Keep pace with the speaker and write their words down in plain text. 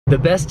The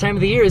best time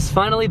of the year is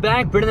finally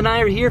back. Brennan and I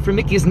are here for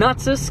Mickey's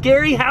Not So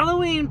Scary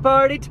Halloween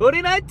Party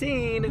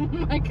 2019.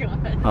 Oh my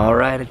god. All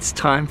right, it's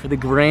time for the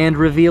grand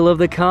reveal of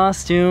the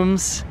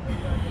costumes.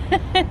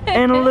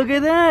 And look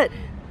at that.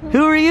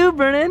 Who are you,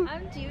 Brennan?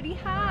 I'm Judy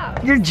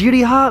Hobbs. You're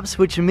Judy Hobbs,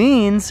 which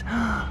means,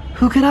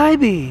 who could I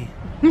be?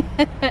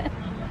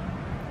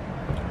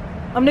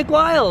 I'm Nick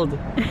Wilde.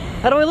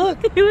 How do I look?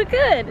 You look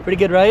good. Pretty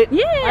good, right?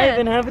 Yeah. I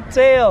even have a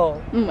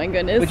tail. Oh my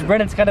goodness. Which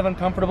Brennan's kind of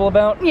uncomfortable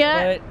about.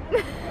 Yeah.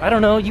 But I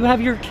don't know, you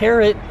have your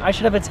carrot, I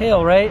should have a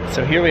tail, right?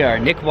 So here we are,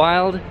 Nick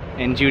Wilde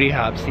and Judy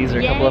Hobbs. These are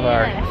a couple of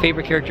our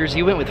favorite characters.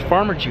 You went with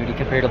Farmer Judy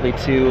comparatively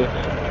to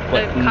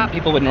what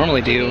people would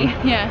normally do.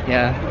 Yeah.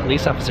 Yeah,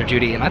 police officer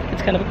Judy, and I think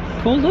it's kind of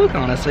a cool look,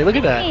 honestly. Look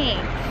at that.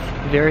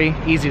 Thanks. Very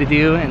easy to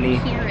do, and the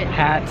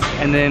hat,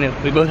 and then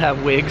we both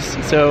have wigs,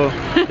 so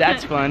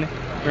that's fun,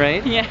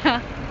 right?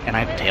 Yeah. And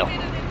I have a tail.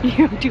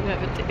 You do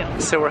have a tail.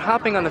 So we're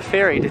hopping on the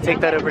ferry to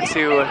take that over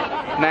to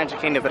Magic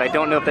Kingdom, but I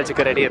don't know if that's a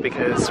good idea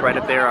because right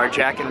up there are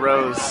Jack and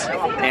Rose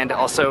and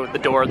also the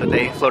door that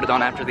they floated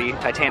on after the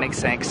Titanic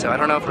sank. So I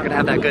don't know if we're gonna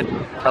have that good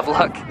of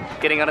luck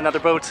getting on another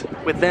boat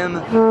with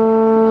them.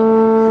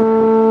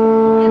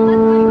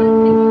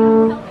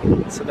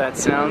 So that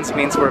sounds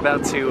means we're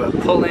about to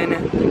pull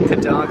in to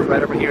dock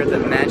right over here at the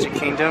Magic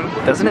Kingdom.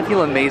 Doesn't it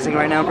feel amazing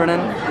right now, Brennan?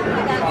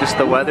 Just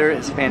the weather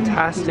is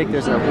fantastic.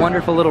 There's a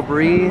wonderful little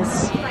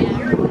breeze.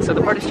 So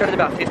the party started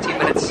about 15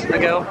 minutes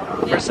ago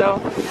or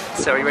so.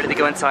 So are you ready to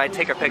go inside,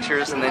 take our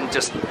pictures, and then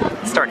just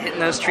start hitting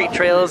those treat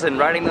trails and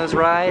riding those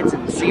rides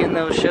and seeing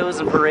those shows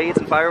and parades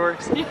and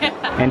fireworks? Yeah.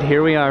 And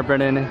here we are,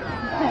 Brennan.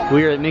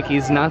 We are at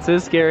Mickey's Not So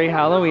Scary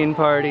Halloween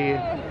Party.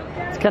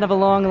 It's kind of a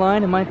long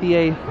line. It might be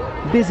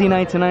a busy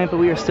night tonight, but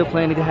we are still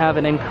planning to have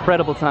an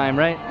incredible time,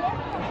 right?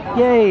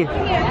 Yay!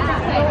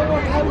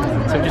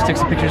 So we just took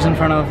some pictures in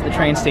front of the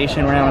train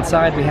station. We're now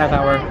inside. We have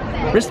our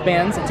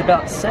wristbands. It's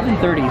about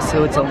 7:30,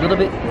 so it's a little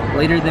bit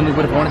later than we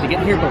would have wanted to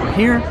get here, but we're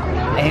here.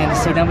 And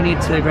so now we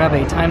need to grab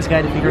a times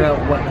guide to figure out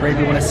what parade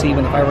we want to see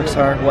when the fireworks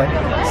are, what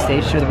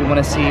stage show that we want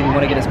to see. We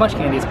want to get as much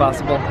candy as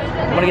possible.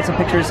 We want to get some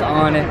pictures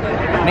on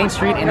Main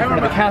Street in front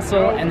of the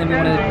castle, and then we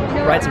want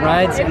to ride some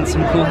rides and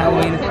some cool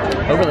Halloween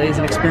overlays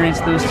and experience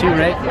those too,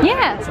 right?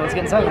 Yeah. So let's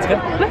get inside, let's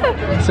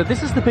go. So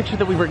this is the picture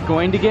that we were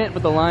going to get,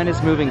 but the line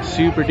is moving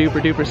super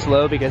duper duper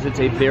slow because it's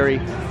a very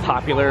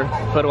popular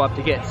photo op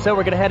to get. So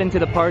we're gonna head into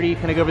the party,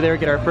 kind of go over there,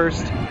 get our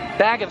first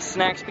bag of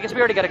snacks because we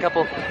already got a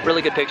couple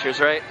really good pictures,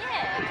 right?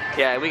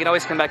 Yeah, we can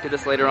always come back to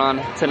this later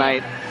on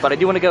tonight, but I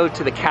do want to go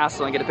to the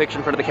castle and get a picture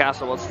in front of the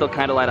castle while it's still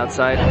kind of light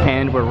outside.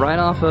 And we're right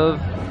off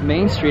of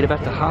Main Street,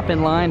 about to hop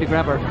in line to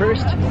grab our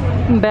first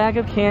bag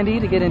of candy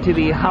to get into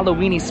the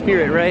Halloweeny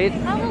spirit, right?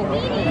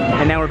 Halloweeny!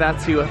 And now we're about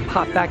to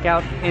pop back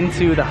out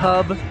into the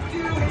hub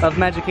of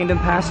Magic Kingdom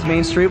past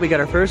Main Street. We got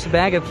our first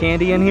bag of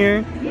candy in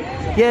here.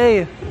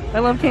 Yay! I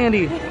love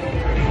candy!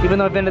 Even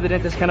though I've been to the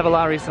dentist kind of a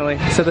lot recently.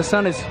 So the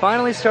sun is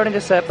finally starting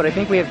to set, but I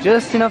think we have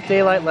just enough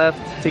daylight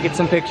left to get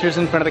some pictures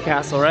in front of the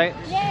castle, right?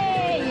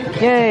 Yay!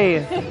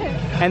 Yay!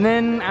 And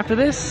then after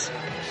this,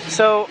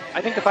 so I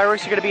think the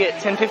fireworks are gonna be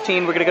at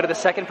 10:15. We're gonna go to the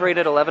second parade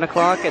at 11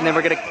 o'clock, and then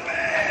we're gonna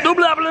blah,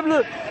 blah, blah,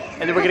 blah.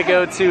 And then we're gonna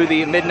go to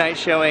the midnight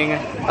showing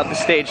of the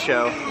stage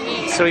show.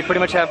 So we pretty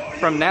much have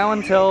from now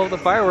until the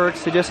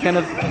fireworks to just kind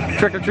of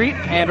trick or treat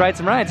and ride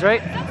some rides,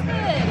 right?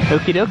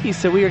 Okie dokie,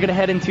 so we are gonna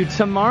head into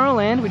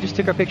Tomorrowland. We just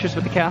took our pictures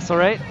with the castle,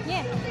 right?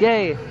 Yeah.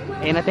 Yay.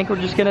 And I think we're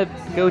just gonna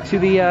go to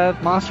the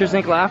Monsters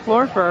Inc. laugh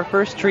floor for our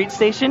first treat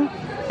station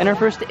and our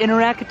first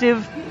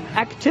interactive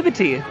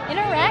activity.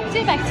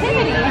 Interactive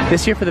activity?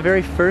 This year for the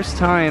very first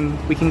time,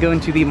 we can go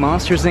into the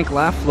Monsters Inc.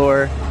 laugh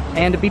floor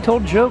and be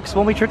told jokes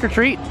when we trick or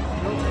treat.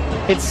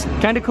 It's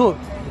kinda cool.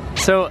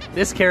 So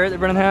this carrot that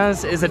Brennan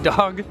has is a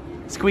dog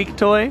squeak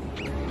toy,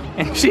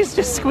 and she's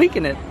just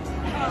squeaking it.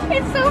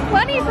 It's so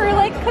funny for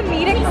like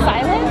comedic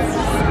silence.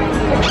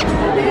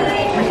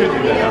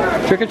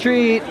 Trick or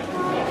treat.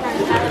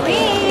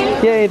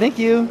 Halloween. Yay, thank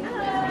you.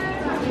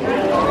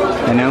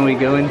 And now we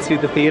go into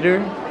the theater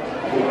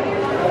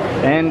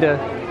and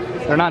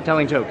they're not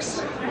telling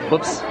jokes.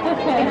 Whoops.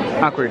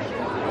 Awkward.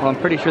 Well, I'm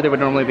pretty sure there would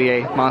normally be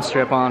a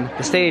monster up on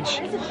the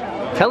stage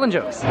telling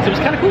jokes. So it was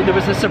kind of cool. There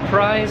was a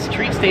surprise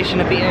treat station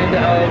at the end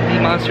of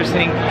the Monsters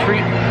Inc.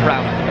 treat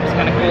route. It was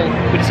kind of cool.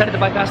 We decided to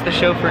bypass the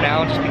show for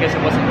now just because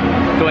it wasn't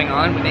going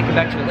on. We may come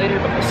back to it later,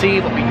 but we'll see.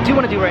 What we do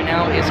want to do right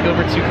now is go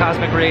over to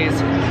Cosmic Rays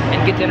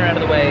and get dinner out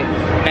of the way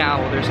now.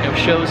 There's no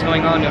shows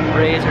going on, no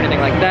parades or anything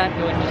like that.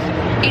 Go and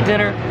just eat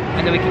dinner,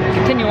 and then we can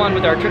continue on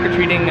with our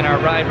trick-or-treating and our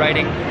ride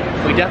riding.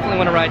 We definitely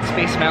want to ride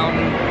Space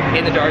Mountain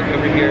in the dark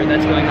over here.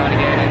 That's going on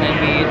again. And then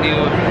we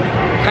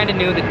kind of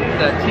knew the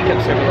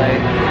teacups overlay,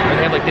 where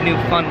they have like the new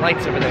fun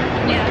lights over there.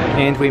 Yeah.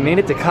 And we made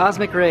it to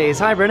Cosmic Rays.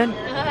 Hi, Brennan.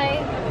 Hi.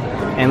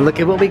 And look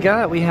at what we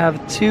got. We have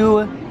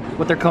two,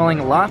 what they're calling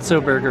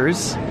Lotso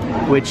burgers,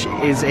 which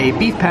is a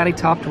beef patty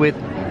topped with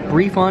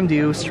brie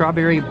fondue,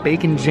 strawberry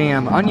bacon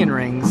jam, onion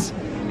rings,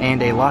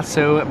 and a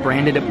Lotso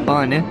branded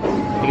bun.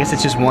 I guess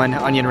it's just one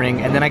onion ring.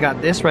 And then I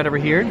got this right over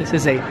here. This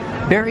is a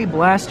berry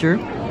blaster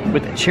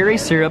with cherry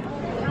syrup,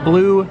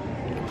 blue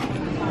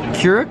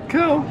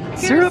Curacao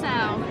syrup?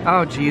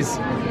 Oh geez.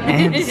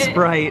 And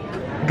Sprite.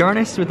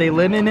 Garnished with a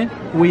lemon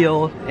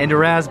wheel and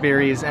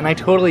raspberries, and I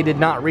totally did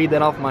not read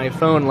that off my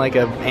phone like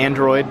a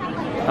Android.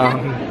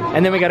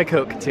 And then we got a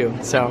Coke too,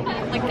 so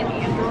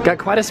got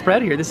quite a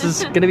spread here. This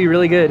is gonna be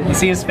really good. You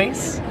see his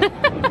face?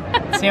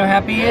 See how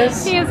happy he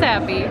is? He is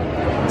happy.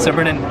 So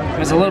Brennan, it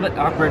was a little bit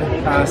awkward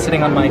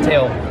sitting on my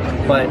tail,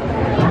 but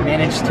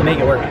managed to make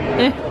it work.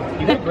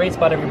 You got a great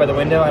spot over here by the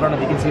window. I don't know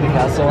if you can see the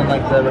castle and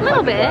like the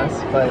reflective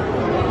glass, but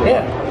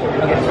yeah.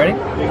 Okay, ready?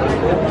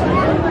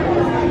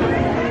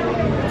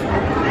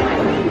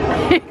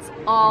 It's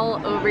all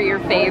over your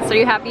face. Are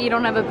you happy you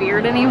don't have a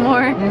beard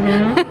anymore?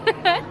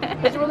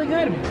 It's really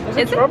good. There's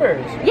like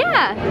strawberries.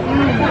 Yeah.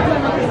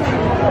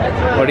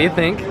 What do you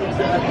think?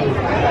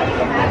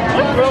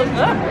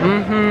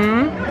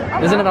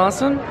 Isn't it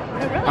awesome?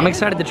 I'm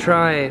excited to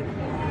try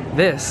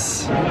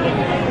this.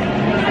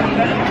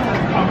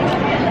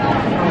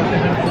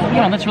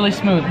 Yeah, that's really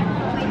smooth.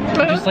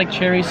 Just like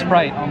cherry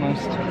Sprite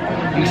almost.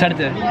 I'm excited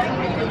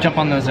to jump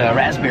on those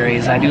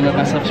raspberries. I do love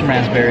myself some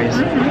raspberries.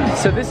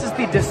 So this is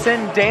the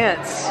Descend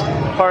Dance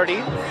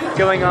party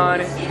going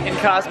on in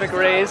Cosmic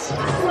Rays.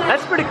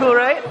 That's pretty cool,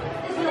 right?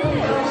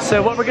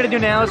 So what we're gonna do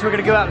now is we're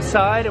gonna go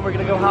outside and we're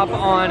gonna go hop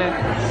on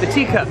the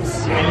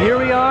teacups. And here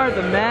we are,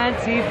 the Mad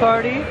Tea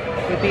Party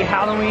with the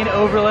Halloween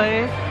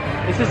overlay.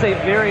 This is a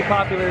very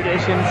popular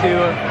addition to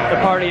the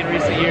party in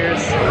recent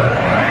years.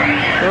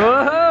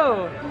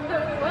 Whoa!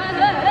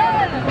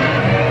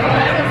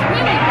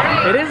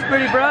 It is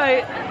pretty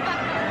bright.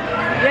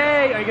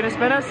 Yay! Are you gonna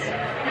spin us?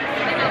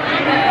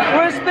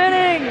 We're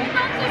spinning!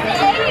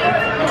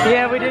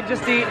 Yeah, we did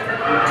just eat.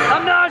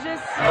 I'm nauseous!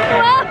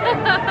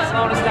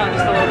 Slowing us down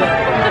just a little bit.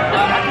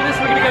 After this,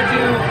 we're gonna go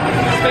to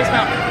Space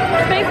Mountain.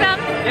 Space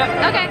Mountain? Yep.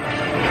 Okay.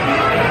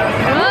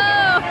 Whoa!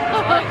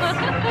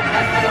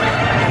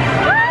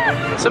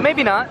 So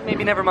maybe not,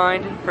 maybe never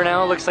mind. For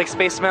now, it looks like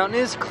Space Mountain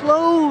is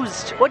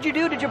closed. What'd you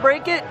do? Did you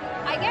break it?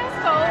 I guess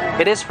so.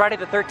 It is Friday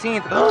the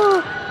 13th.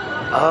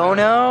 Oh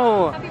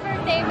no! Happy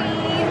birthday,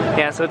 me.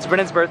 Yeah, so it's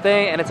Brennan's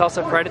birthday, and it's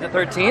also Friday the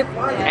 13th,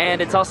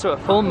 and it's also a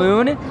full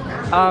moon,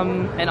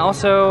 and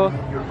also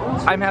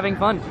I'm having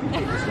fun.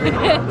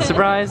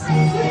 Surprise!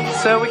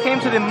 So we came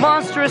to the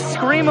monstrous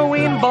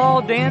Screamoween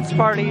Ball dance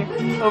party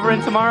over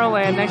in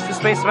Tomorrowland next to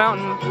Space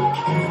Mountain.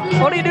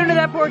 What are you doing to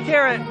that poor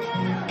carrot?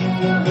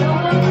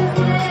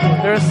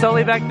 There's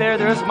Sully back there.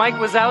 There's Mike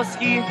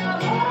Wazowski.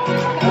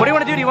 What do you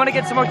want to do? Do you want to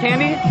get some more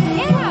candy?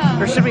 Yeah.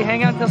 Or should we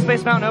hang out until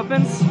Space Mountain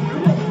opens?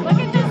 Look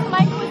at this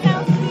Mike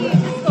Wazowski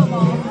disco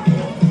ball.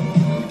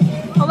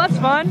 Oh, that's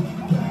fun.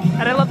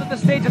 And I love that the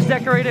stage is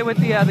decorated with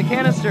the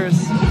canisters.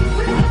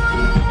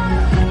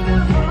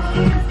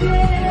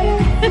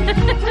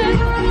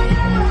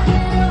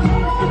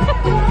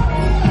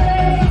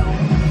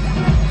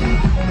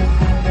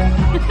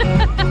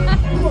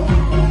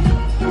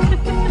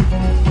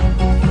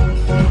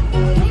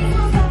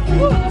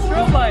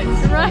 Strobe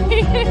lights. Right.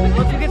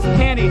 Let's go get some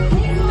candy.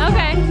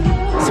 Okay.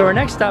 So our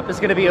next stop is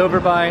going to be over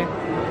by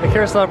the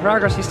Carousel of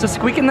Progress. You still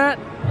squeaking that?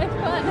 It's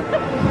fun.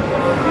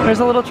 There's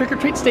a little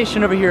trick-or-treat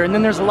station over here, and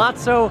then there's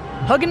Lotso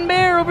Huggin'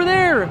 Bear over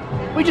there.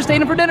 We just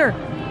ate him for dinner.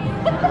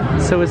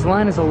 So his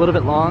line is a little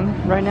bit long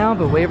right now,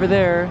 but way over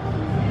there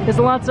is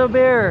Lotso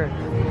Bear.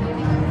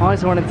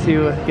 Always wanted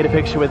to get a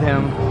picture with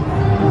him.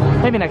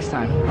 Maybe next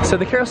time. So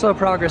the Carousel of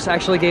Progress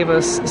actually gave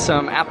us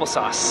some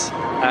applesauce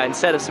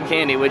instead of some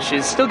candy, which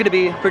is still gonna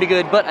be pretty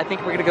good, but I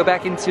think we're gonna go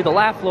back into the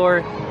laugh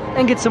floor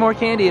and get some more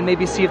candy and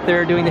maybe see if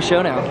they're doing the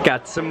show now.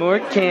 Got some more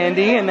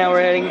candy, and now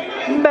we're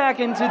heading back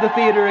into the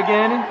theater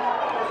again.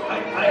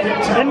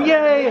 And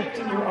yay!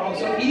 You're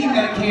also eating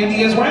that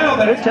candy as well.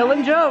 They're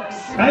telling jokes.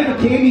 I have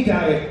a candy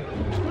diet.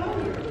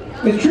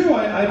 It's true,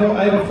 I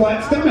have a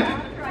flat stomach.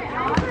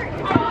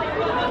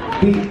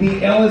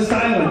 The L is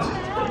silent.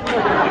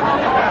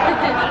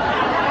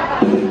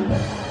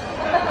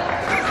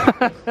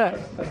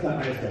 That's not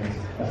nice,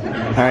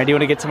 guys. Alright, do you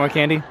want to get some more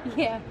candy?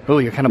 Yeah. Oh,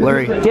 you're kind of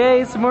blurry.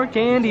 Yay, some more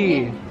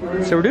candy.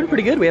 So we're doing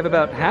pretty good. We have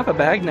about half a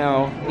bag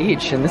now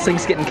each, and this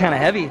thing's getting kind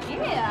of heavy.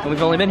 Yeah. And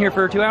we've only been here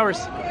for 2 hours.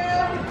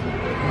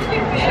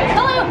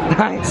 Hello.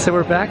 Nice. So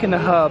we're back in the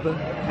hub.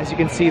 As you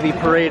can see, the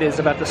parade is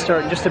about to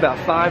start in just about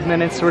 5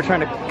 minutes. So we're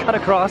trying to cut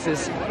across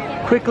as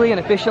quickly and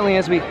efficiently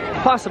as we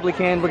possibly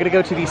can. We're going to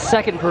go to the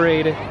second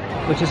parade,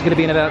 which is going to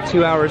be in about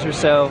 2 hours or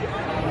so.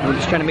 And we're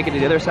just trying to make it to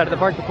the other side of the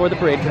park before the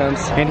parade comes.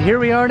 And here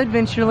we are in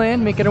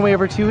Adventureland, making our way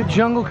over to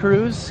Jungle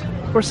Cruise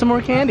for some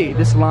more candy.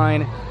 This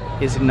line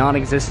is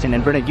non-existent,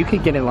 and Brennan, you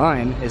can get in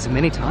line as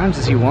many times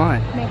as you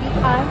want. Maybe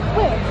I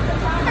will.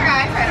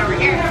 Guys, right over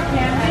here.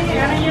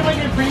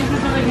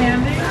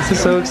 This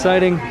is so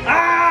exciting.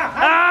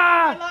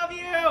 I love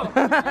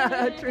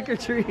you! Trick or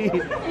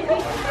treat.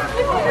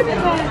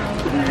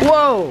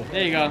 Whoa!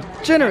 There you go.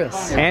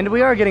 Generous. And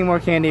we are getting more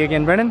candy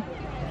again, Brennan.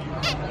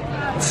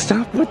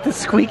 Stop with the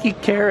squeaky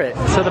carrot.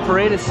 So the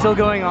parade is still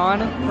going on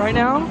right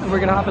now, and we're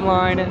gonna hop in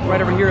line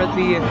right over here at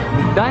the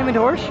Diamond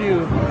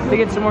Horseshoe to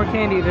get some more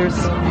candy. There's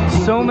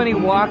so many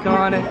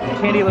walk-on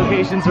candy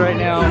locations right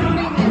now.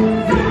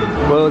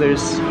 Whoa,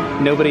 there's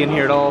nobody in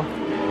here at all.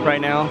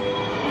 right now.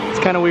 It's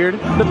kind of weird.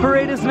 The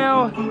parade is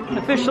now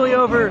officially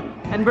over,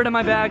 and Britta,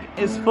 my bag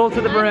is full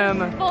to the brim.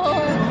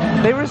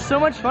 They were so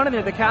much fun in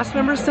there. The cast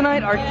members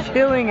tonight are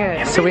killing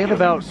it. So we have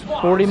about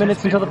 40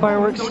 minutes until the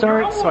fireworks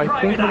start, so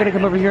I think we're gonna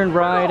come over here and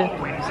ride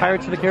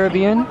Pirates of the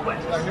Caribbean.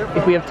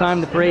 If we have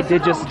time, the parade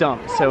did just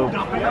dump, so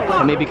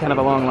it may be kind of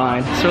a long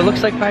line. So it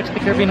looks like Pirates of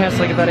the Caribbean has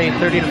like about a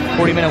 30 to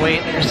 40 minute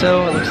wait or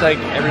so. It looks like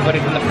everybody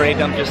from the parade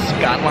dump just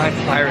got in line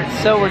for Pirates.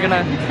 So we're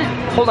gonna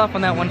hold off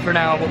on that one for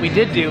now. What we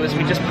did do is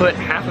we just put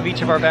half of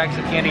each of our bags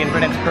of candy in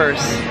Brennan's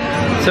purse.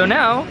 So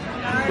now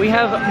we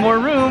have more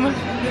room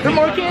for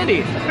more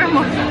candy. For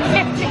more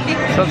candy.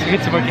 So let's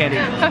get some more candy.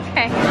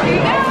 Okay, here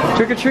you go.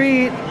 Trick or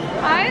treat.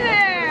 Hi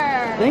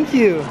there. Thank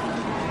you.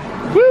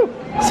 Woo!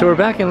 So we're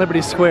back in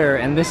Liberty Square,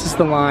 and this is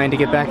the line to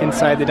get back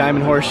inside the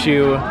Diamond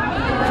Horseshoe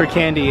for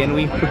candy, and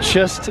we were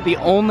just the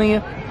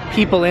only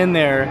people in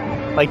there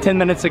like 10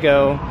 minutes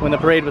ago when the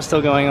parade was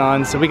still going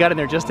on, so we got in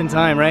there just in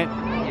time, right?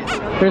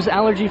 There's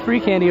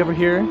allergy-free candy over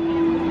here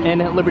in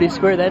Liberty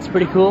Square. That's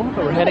pretty cool,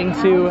 but we're heading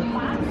to,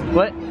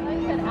 what?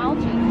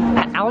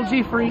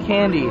 Algae-free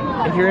candy,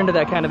 if you're into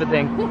that kind of a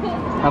thing.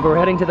 But we're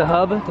heading to the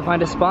hub to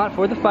find a spot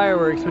for the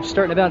fireworks, which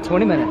start in about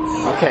 20 minutes.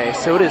 Okay,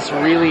 so it is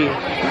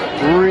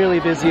really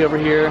busy over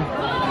here.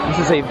 This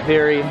is a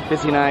very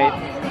busy night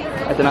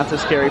at the Not So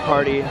Scary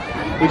party.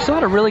 We've still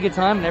had a really good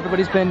time, and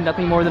everybody's been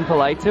nothing more than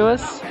polite to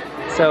us.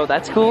 So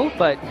that's cool,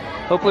 but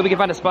hopefully we can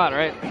find a spot,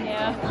 right?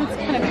 Yeah, it's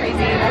kind of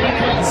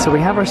crazy. So we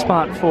have our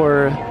spot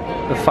for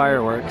the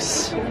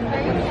fireworks.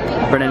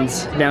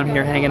 Brennan's down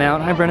here hanging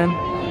out. Hi, Brennan.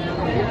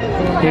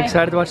 You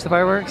excited to watch the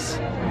fireworks?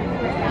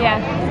 Yeah.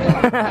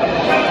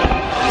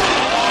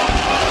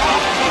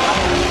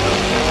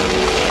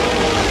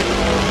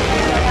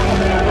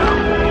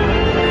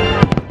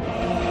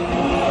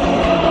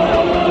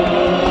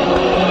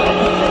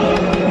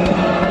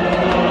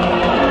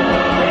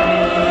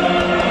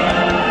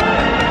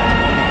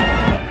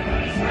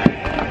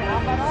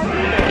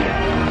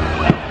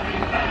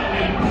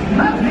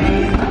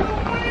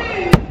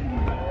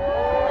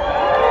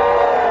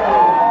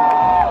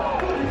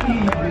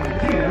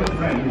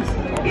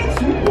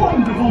 It's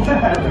wonderful to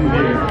have you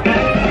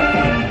here.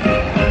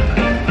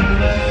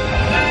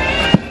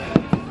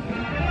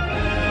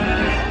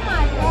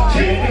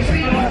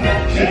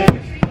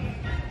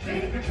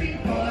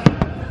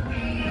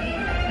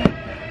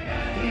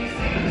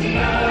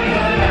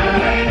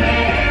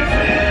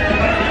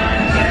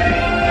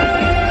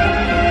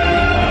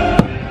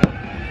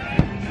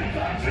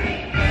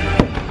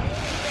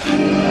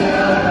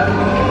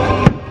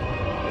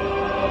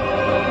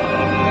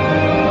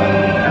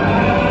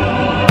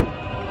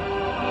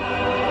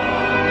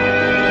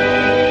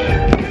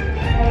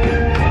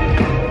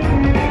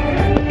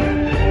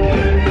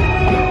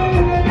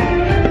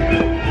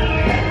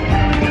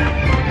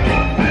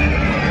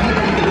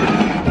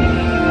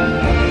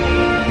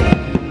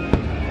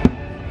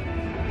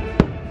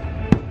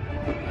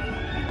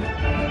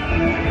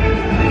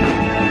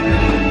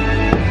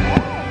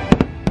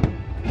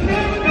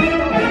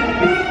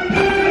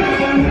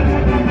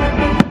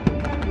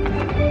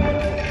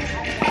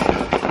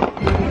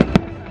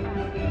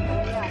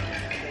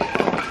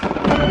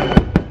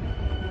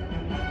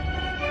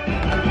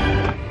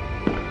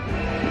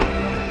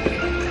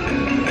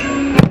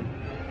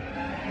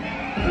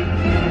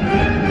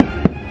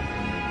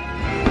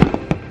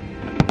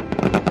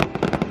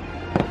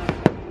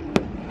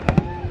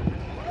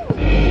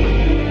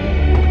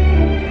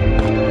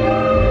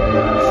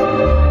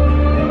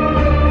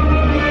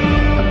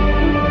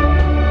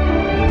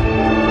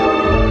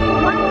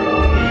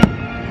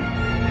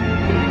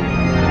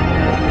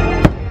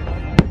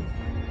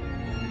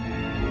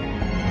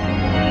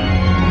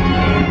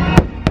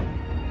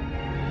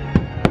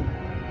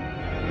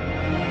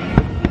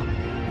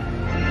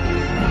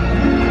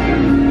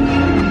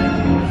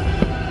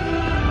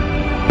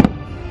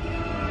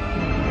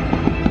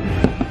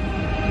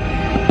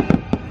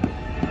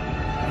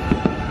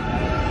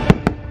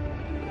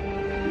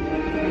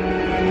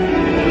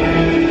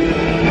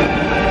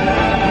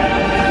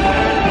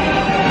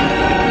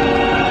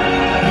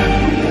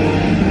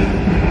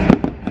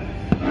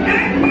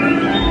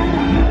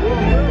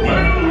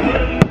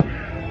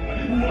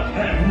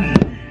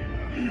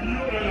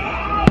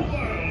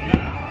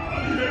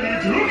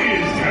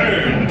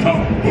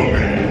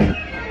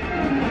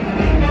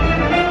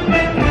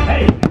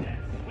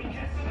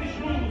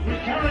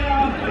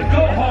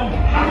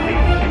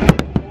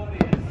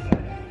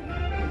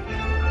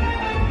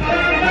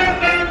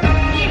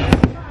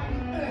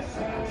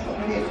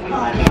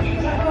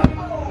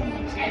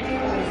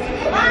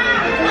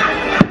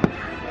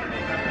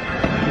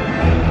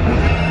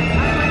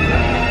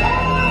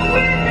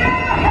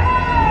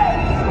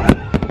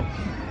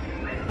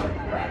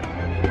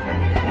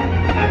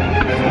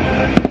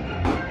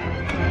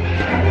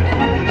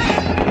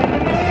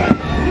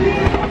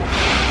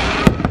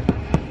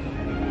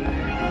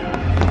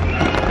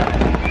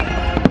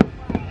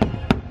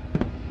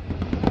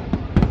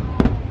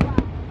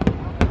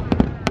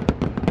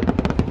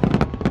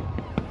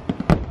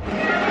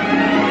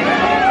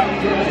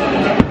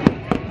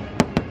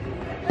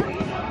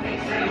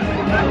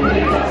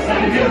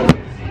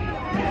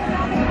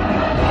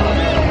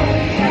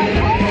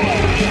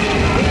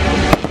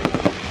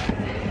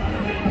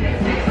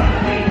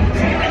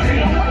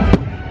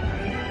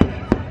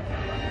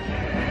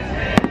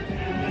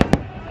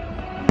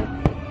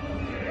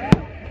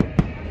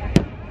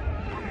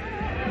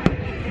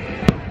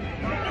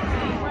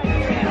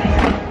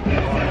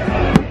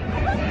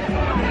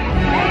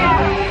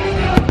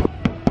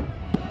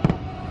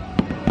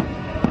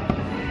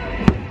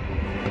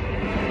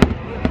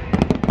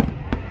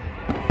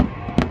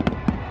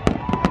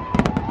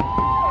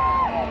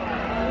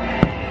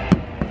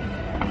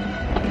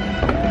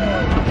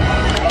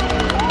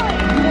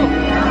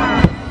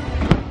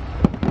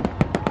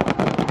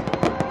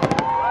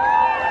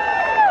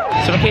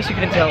 So in case you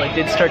couldn't tell, it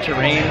did start to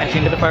rain at the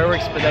end of the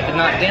fireworks, but that did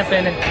not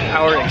dampen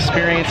our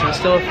experience. It was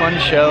still a fun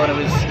show, and it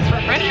was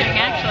Refreshing,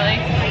 actually.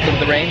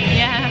 the rain.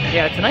 Yeah.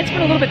 Yeah, tonight's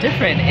been a little bit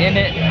different. In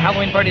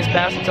Halloween parties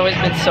past, it's always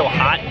been so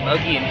hot,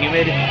 muggy, and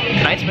humid.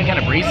 Tonight's been kind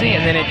of breezy,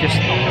 and then it just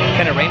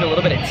kind of rained a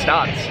little bit. It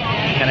stopped,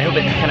 and I hope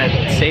it kind of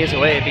stays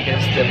away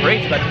because the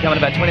parade's about to come in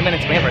about 20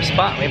 minutes. We have our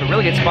spot. We have a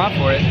really good spot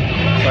for it,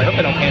 so I hope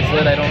they don't cancel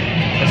it. I don't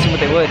assume what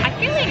they would. I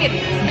feel like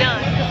it's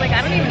done, because like I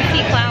don't even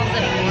see clouds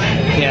anymore.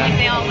 Yeah. Like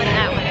they all went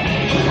that way.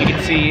 You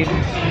can see,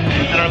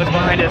 I don't know what's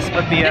behind us,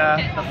 but the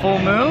full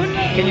moon.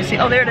 Can you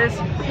see? Oh, there it is.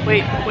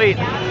 Wait.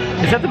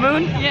 Is that the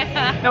moon?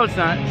 Yeah. No, it's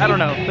not. I don't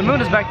know. The moon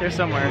is back there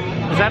somewhere.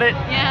 Is that it?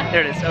 Yeah. There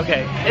it is.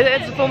 Okay.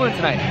 It's the full moon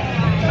tonight.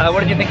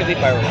 What did you think of the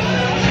fireworks?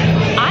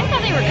 I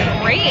thought they were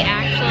great,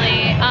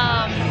 actually.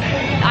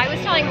 I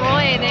was telling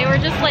Roy, they were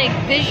just like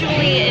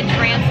visually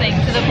entrancing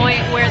to the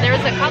point where there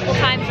was a couple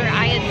times where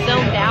I had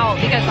zoned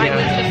out because I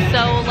was just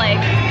so like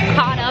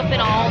caught up in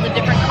all the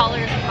different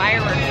colors of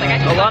fireworks. Like I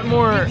just A lot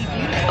more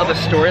of a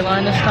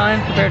storyline this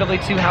time comparatively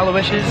to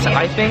Hallowishes,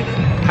 I think.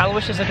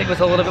 Hallowishes, I think,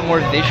 was a little bit more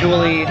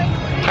visually,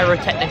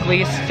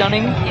 pyrotechnically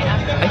stunning.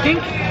 Yeah. I think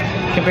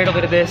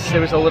comparatively to this,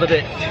 there was a little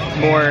bit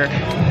more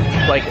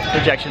like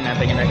projection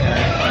mapping and that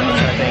kind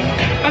of thing.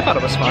 I thought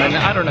it was fun.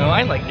 I don't know.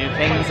 I like new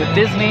things at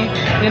Disney,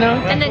 you know?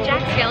 And the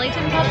Jack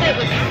Skellington puppet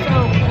was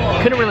so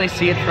cool. Couldn't really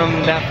see it from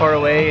that far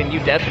away, and you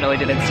definitely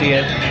didn't see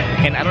it.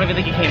 And I don't even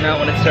think he came out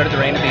when it started to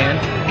rain at the end.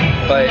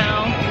 But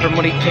from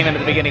when he came out at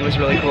the beginning, it was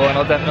really cool, and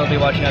I'll definitely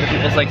be watching other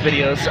people's like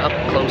videos up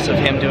close of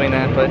him doing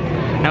that. But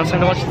now it's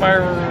time to watch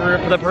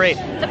the parade.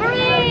 The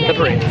parade! The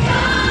parade.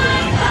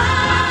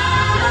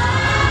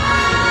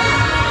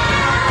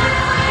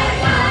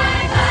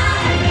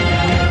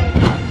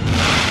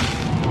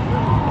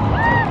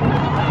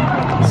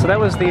 So that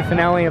was the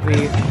finale of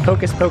the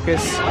Hocus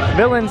Pocus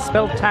Villain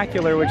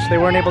Spectacular, which they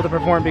weren't able to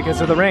perform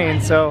because of the rain,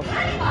 so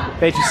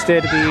they just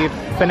did the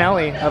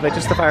finale of it,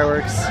 just the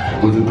fireworks.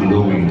 With a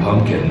glowing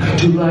pumpkin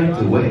to light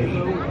the way,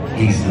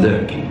 he's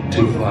lurking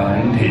to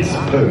find his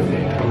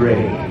perfect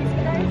prey.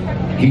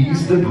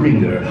 He's the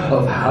bringer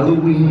of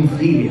Halloween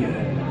fear.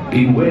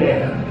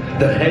 Beware,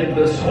 the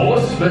headless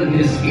horseman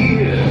is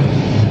here.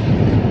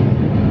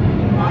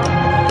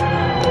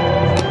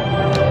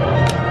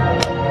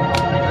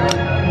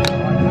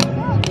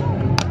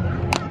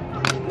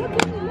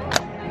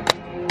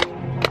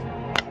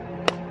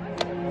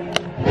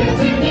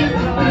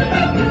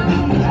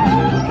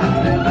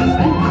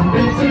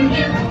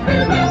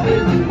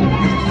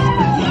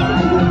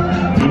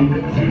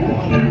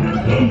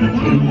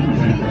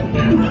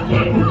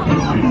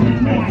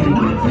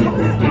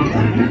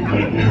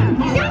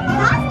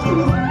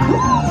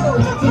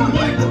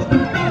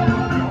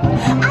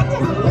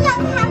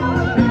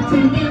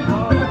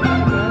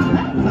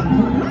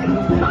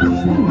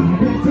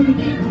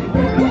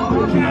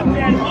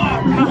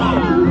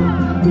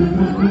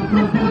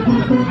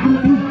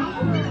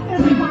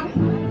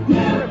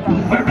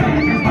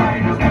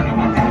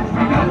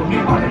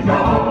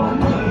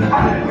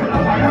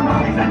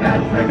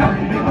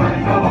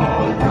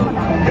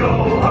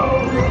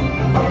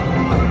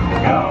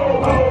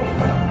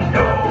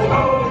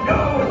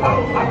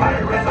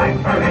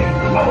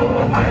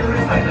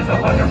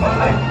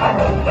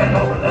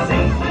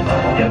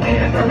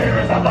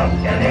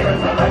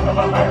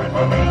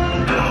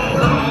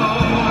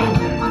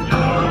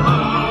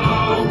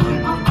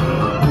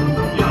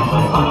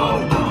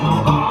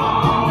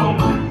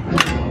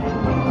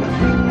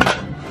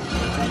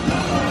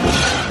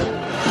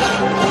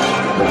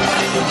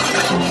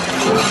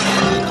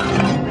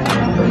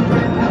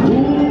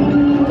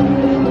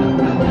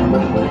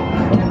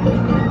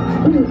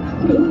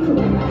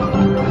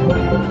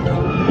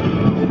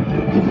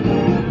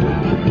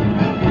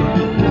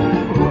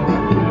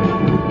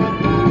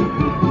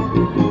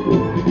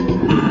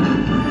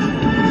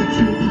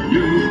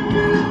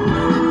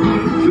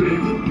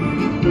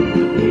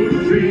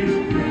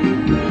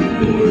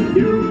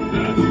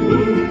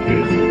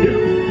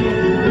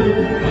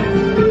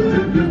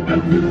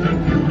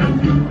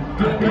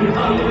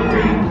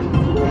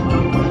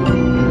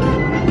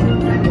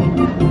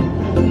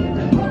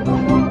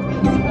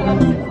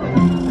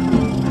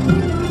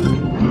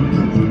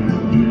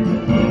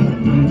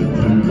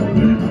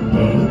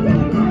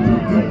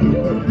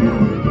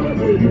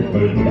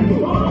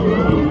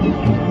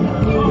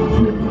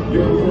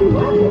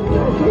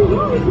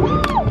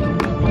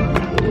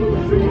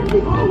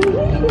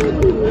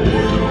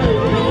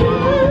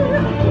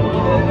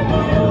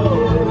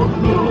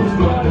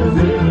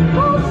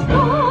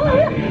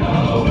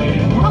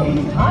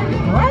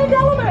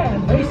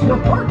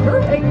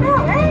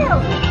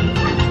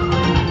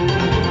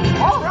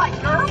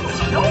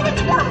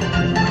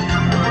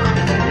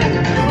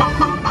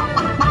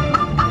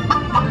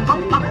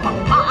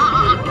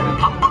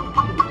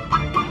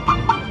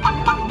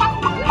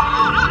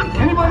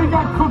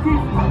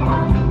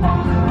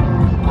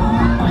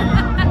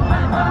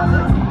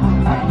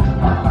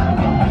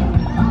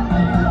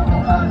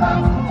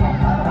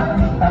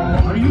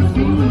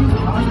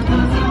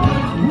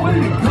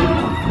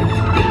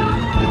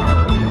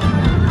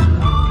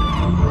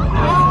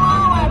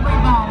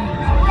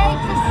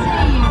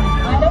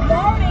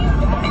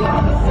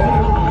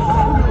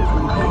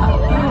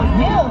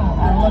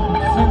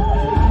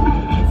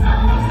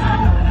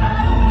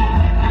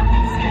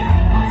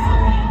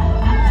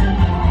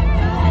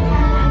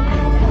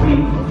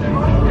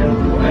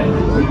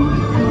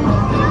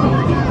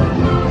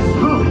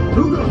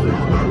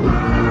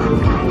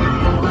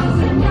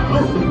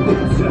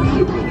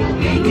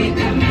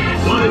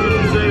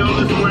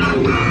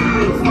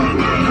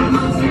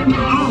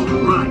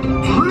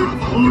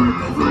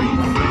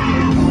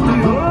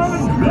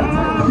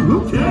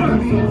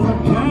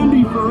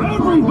 Candy for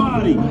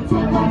everybody!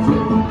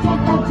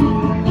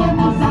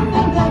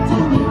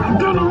 I'm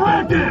gonna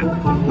wreck it!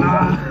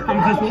 Nah, I'm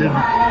just kidding.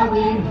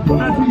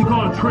 That's what you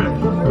call a trick. You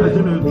guys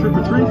in a trick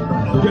or treat?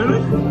 Get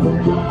it?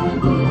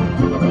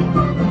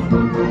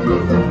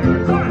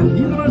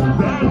 Even us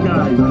bad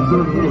guys are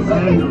sort of a little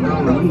candy on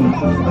Halloween.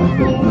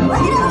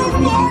 Look at all this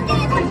candy!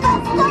 It's the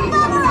best stuff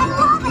ever!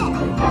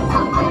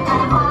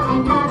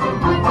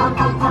 I love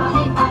it!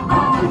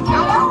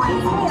 I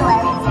always knew I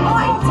was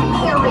born to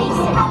be a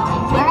racer.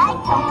 Where I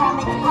come from,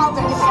 it's called a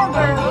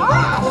sugar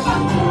rush.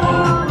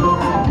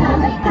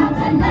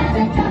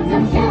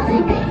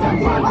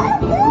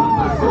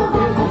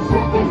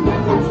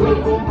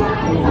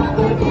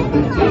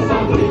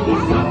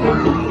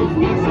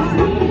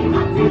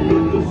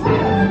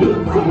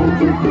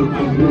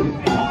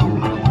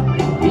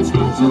 It's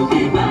good to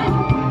be back.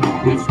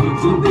 It's good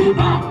to be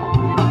back.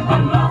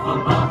 And laugh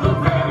about the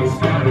very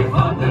scary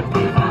fun that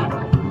we had.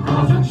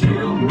 Cause a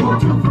chill, you're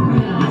too for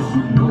real. Yes,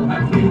 you know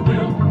that we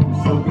will.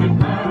 So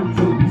prepare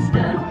to be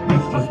scared.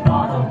 It's just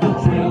part of the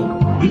drill.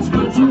 It's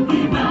good to be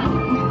back.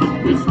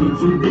 It's good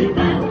to be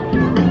back.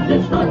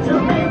 It's not to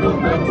make a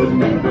bet to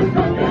make the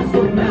podcast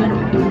so bad.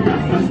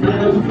 That's the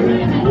smell of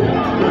dreaming.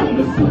 And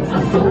the suits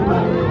are so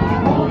red.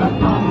 All the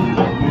fun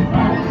that we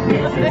had.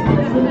 Yes, it's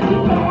good to be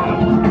back.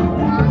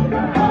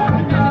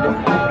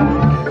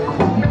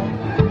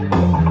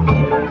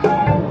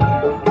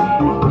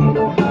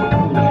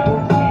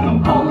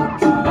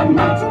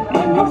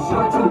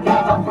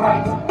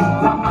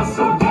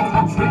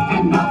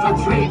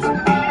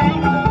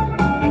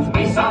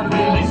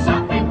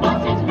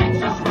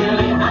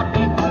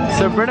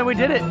 So Brenna, we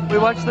did it. We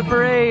watched the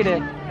parade,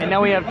 and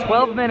now we have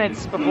 12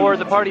 minutes before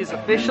the party is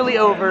officially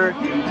over.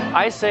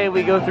 I say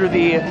we go through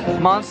the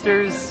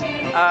Monsters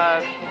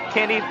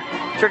candy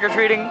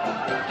trick-or-treating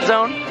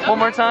zone one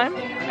more time,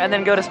 and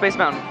then go to Space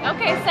Mountain.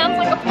 Okay, sounds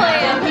like a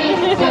plan.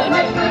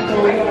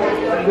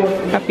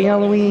 Happy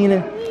Halloween.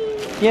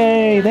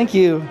 Yay, thank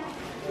you.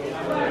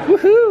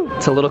 Woohoo!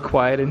 It's a little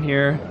quiet in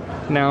here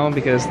now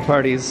because the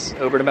party's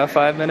over in about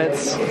 5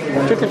 minutes.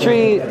 Trick or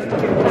treat!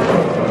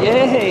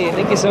 Yay!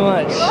 Thank you so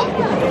much.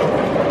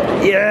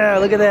 Yeah,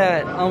 look at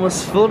that.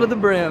 Almost full to the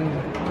brim.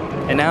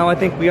 And now I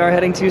think we are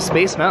heading to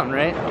Space Mountain,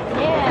 right?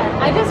 Yeah,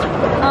 I just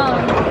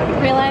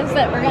realized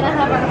that we're gonna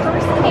have our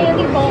first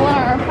candy bowl in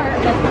our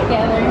apartment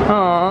together.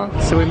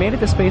 Aww. So we made it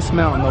to Space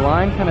Mountain. The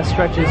line kind of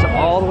stretches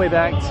all the way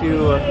back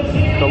to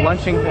the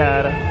lunching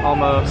pad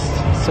almost.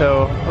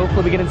 So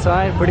hopefully we get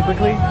inside pretty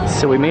quickly.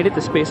 So we made it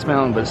to Space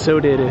Mountain, but so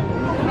did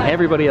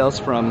everybody else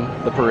from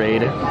the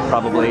parade,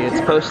 probably.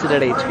 It's posted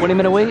at a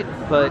 20-minute wait,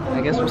 but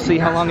I guess we'll see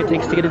how long it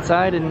takes to get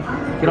inside and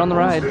get on the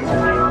ride.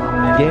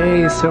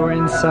 Yay, so we're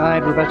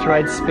inside. We're about to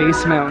ride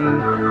Space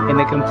Mountain in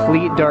the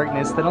complete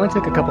darkness. That only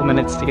took a couple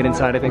minutes to get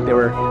inside. I think they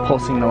were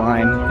pulsing the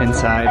line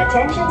inside.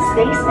 Attention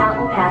Space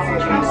Mountain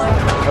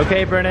passengers.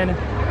 Okay, Brennan,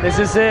 this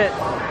is it.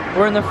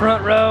 We're in the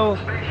front row,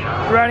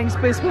 riding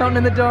Space Mountain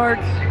in the dark.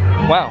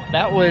 Wow,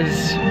 that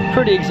was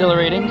pretty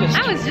exhilarating. Just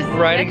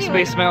riding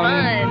Space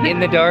Mountain in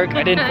the dark.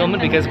 I didn't film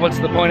it because what's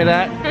the point of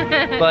that?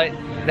 But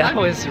that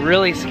was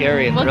really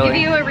scary. We'll give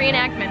you a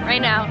reenactment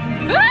right now.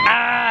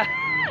 Ah!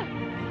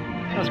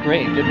 That was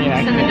great. Good reenactment.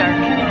 It's in the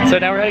dark. So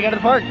now we're heading out of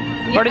the park.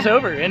 The party's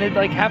over. Ended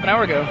like half an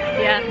hour ago.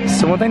 Yeah.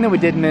 So one thing that we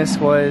did miss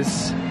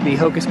was the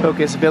Hocus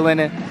Pocus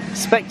villain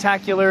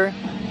spectacular.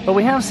 But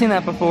we have seen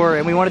that before,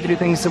 and we wanted to do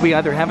things that we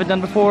either haven't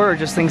done before or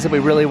just things that we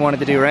really wanted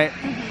to do, right?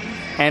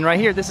 And right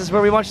here, this is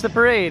where we watch the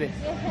parade.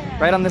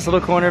 Right on this little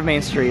corner of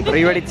Main Street. But are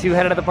you ready to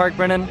head out of the park,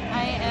 Brennan?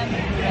 I am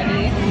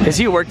ready. Because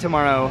you work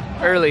tomorrow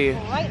early.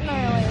 Right and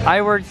early.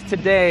 I worked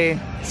today,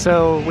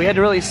 so we had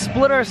to really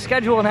split our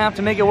schedule in half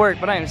to make it work,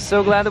 but I am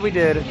so glad that we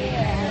did.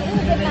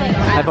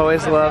 I've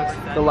always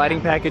loved the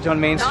lighting package on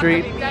Main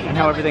Street and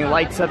how everything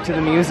lights up to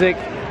the music.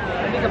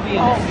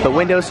 The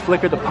windows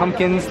flicker, the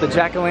pumpkins, the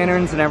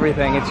jack-o'-lanterns and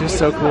everything. It's just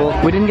so cool.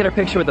 We didn't get our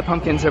picture with the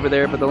pumpkins over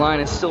there, but the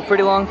line is still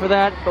pretty long for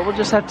that, but we'll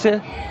just have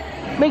to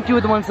make do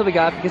with the ones that we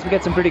got because we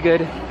got some pretty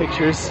good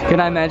pictures. Good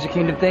night, Magic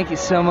Kingdom. Thank you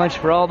so much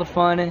for all the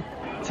fun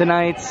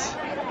tonight.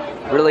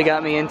 Really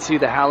got me into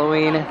the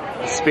Halloween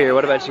spirit.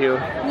 What about you?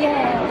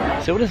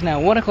 Yeah. So it is now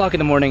 1 o'clock in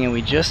the morning and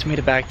we just made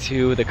it back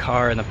to the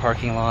car in the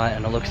parking lot,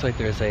 and it looks like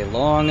there's a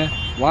long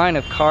line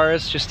of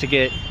cars just to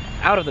get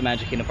out of the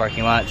Magic Kingdom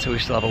parking lot, so we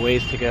still have a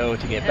ways to go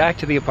to get back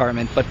to the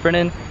apartment. But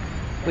Brennan,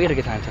 we had a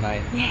good time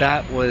tonight. Yeah.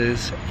 That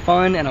was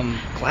fun, and I'm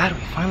glad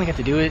we finally got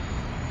to do it.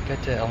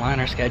 Got to align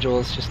our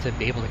schedules just to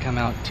be able to come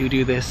out to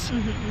do this.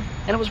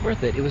 And it was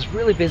worth it. It was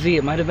really busy.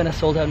 It might have been a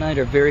sold out night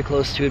or very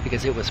close to it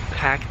because it was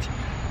packed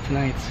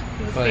tonight.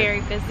 It was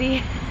very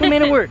busy. We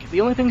made it work. The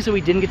only things that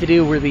we didn't get to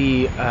do were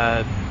the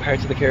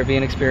Pirates of the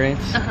Caribbean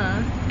experience.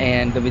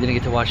 And then we didn't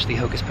get to watch the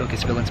Hocus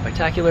Pocus Villain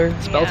Spectacular,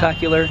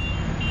 Spelltacular.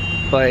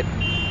 But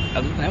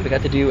other than that, we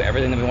got to do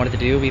everything that we wanted to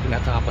do. We even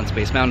got to hop on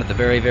Space Mountain at the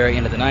very, very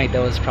end of the night.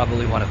 That was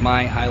probably one of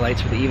my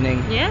highlights for the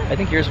evening. Yeah. I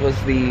think yours was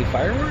the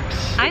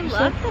fireworks. I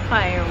love the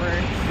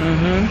fireworks.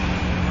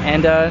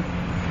 And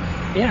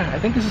yeah, I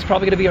think this is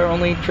probably gonna be our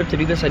only trip to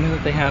do this. I know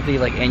that they have the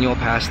like annual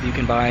pass that you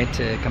can buy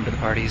to come to the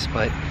parties,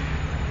 but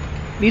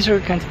these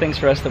are kinds of things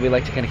for us that we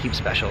like to kind of keep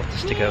special,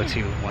 just to go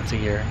to once a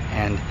year.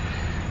 And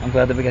I'm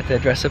glad that we got to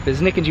dress up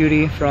as Nick and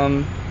Judy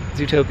from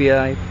Zootopia.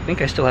 I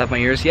think I still have my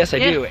ears. Yes, I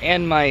do.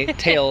 And my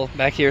tail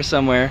back here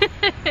somewhere.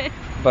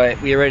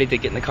 But we are ready to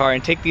get in the car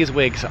and take these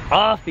wigs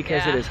off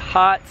because it is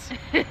hot.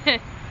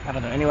 I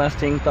don't know, any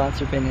lasting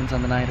thoughts or opinions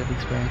on the night of the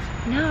experience?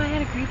 No, I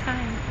had a great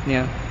time.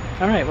 Yeah.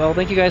 All right, well,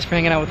 thank you guys for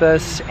hanging out with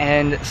us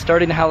and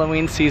starting the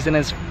Halloween season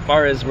as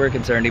far as we're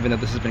concerned, even though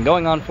this has been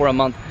going on for a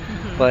month.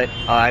 But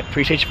I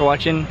appreciate you for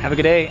watching. Have a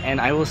good day, and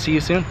I will see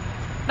you soon.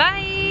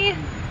 Bye.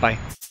 Bye.